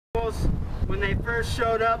when they first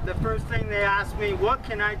showed up, the first thing they asked me, what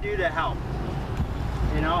can I do to help?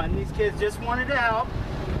 You know, and these kids just wanted to help.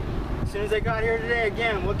 As soon as they got here today,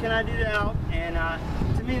 again, what can I do to help? And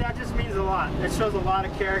to me, that just means a lot. It shows a lot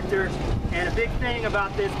of character. And a big thing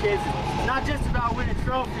about this, kids, it's not just about winning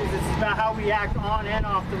trophies, it's about how we act on and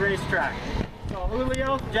off the racetrack. So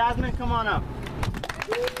Julio, Jasmine, come on up.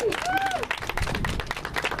 There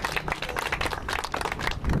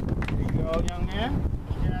you go, young man.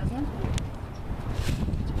 Jasmine.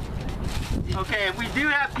 Okay, we do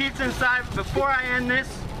have pizza inside. Before I end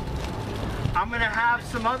this, I'm going to have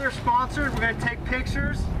some other sponsors. We're going to take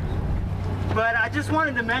pictures. But I just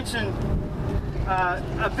wanted to mention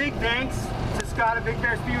a big thanks to Scott at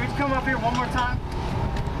Bear Speedway. Come up here one more time.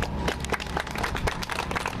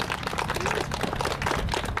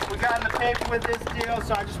 We got in the paper with this deal,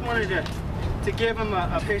 so I just wanted to give him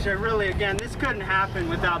a picture. Really, again, this couldn't happen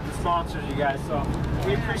without the sponsors, you guys. So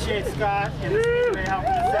we appreciate Scott and the Speedway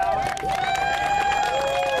helping us out.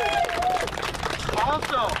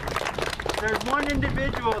 Also, there's one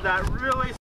individual that really